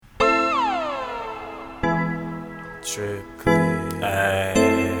Strictly,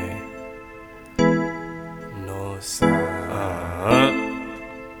 ayy, no side,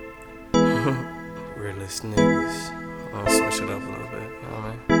 realest niggas. I'll switch it up a little bit, you know what I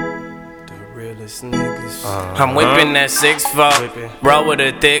mean? The realest niggas. I'm whipping that 6-4, roll with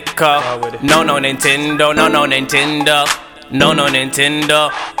a thick cup. No Nintendo, no Nintendo, no Nintendo.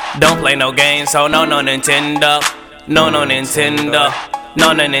 Don't play no games, so no Nintendo, no Nintendo, no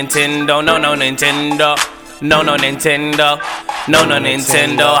Nintendo, no Nintendo. No Nintendo, no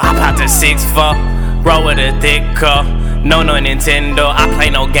Nintendo. Hop out the 6-4, roll with a thick cup. No Nintendo, I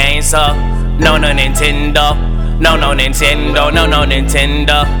play no games, so no Nintendo, no Nintendo, no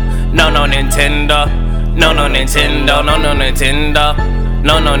Nintendo, no Nintendo, no Nintendo, no Nintendo,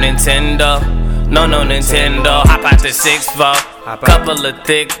 no Nintendo, no Nintendo. Hop out the 6-4, couple of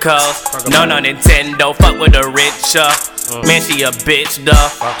thick cups. No Nintendo, fuck with a rich man, she a bitch, though.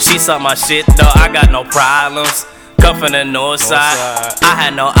 She saw my shit, though. I got no problems. Come from the north side. I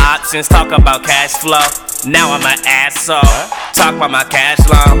had no options. Talk about cash flow. Now I'm an asshole. Talk about my cash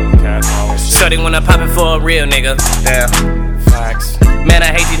loan. Shorty wanna pop it for a real nigga. Damn. Facts. Man,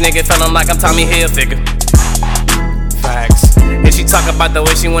 I hate these niggas feeling like I'm Tommy Hilfiger. Facts. And she talk about the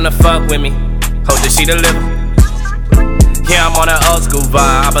way she wanna fuck with me. Hope that she deliver. Yeah, I'm on that old school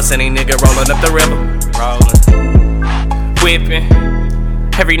vibe. I seen a nigga rolling up the river. Whippin',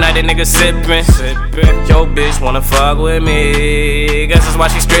 every night a nigga sippin'. Yo bitch wanna fuck with me, guess that's why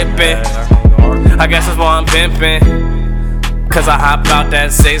she strippin'. I guess that's why I'm pimpin', cause I hop out that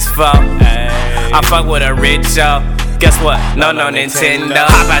 6-4. I fuck with a rich yo, guess what? No Nintendo.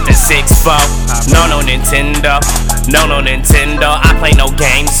 Hop out the 6-4, no Nintendo, no Nintendo. I play no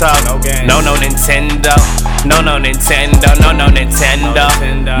games, so no Nintendo, no Nintendo, no Nintendo,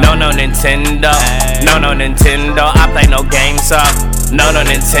 no Nintendo, no Nintendo. I play no games, so no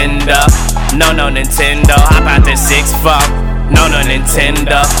Nintendo, no Nintendo. Hop out the 6-4, no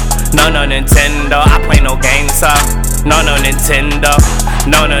Nintendo, no Nintendo. I play no games, so no Nintendo,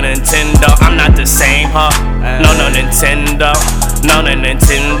 no Nintendo. I'm not the same, huh? No Nintendo, no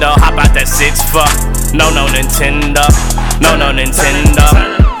Nintendo. Hop out that 6-4, no Nintendo, no Nintendo.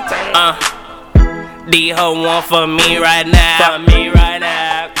 D-ho want for me right now.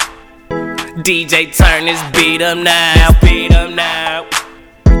 DJ turn this beat up now.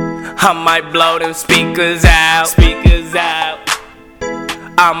 I might blow them speakers out.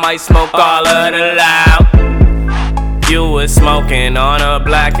 I might smoke all of the loud. You was smoking on a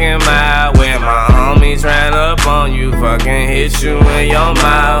black and mild when my homies ran up on you, fucking hit you in your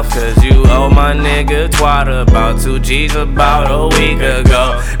mouth. Cause you owe my nigga twat about 2 G's about a week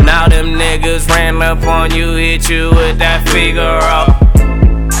ago. Now them niggas ran up on you, hit you with that Figaro.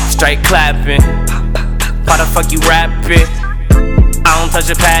 Straight clapping, why the fuck you rapping? I don't touch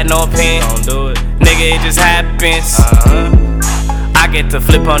a pad, no pen. Don't do it, nigga, it just happens. I get to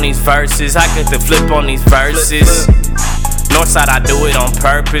flip on these verses, Northside, I do it on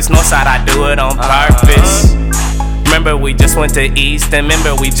purpose. Remember we just went to Easton.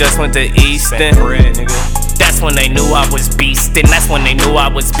 That's when they knew I was beastin'.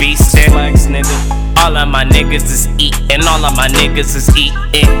 flex, nigga. All of my niggas is eatin'.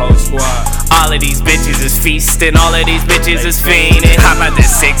 Whole squad. All of these bitches is feastin'. Fiendin'. Hop out the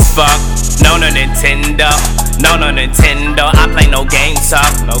 6-4, no Nintendo, no Nintendo. I play no games, so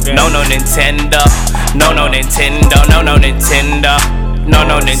no Nintendo, no Nintendo, no Nintendo,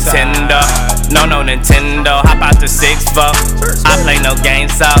 no Nintendo, no Nintendo. Hop out the 6-4, I play no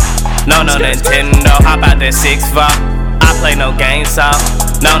games, so no Nintendo. Hop out the 6-4, I play no games, so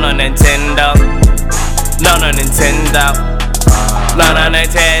no Nintendo, no Nintendo, no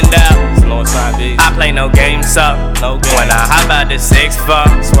Nintendo. I play no games, so when I hop out the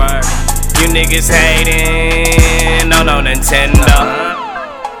 6-4, you niggas hating, no Nintendo.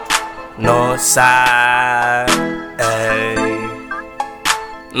 Northside, ayy,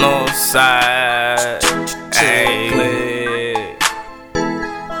 Northside, ayy.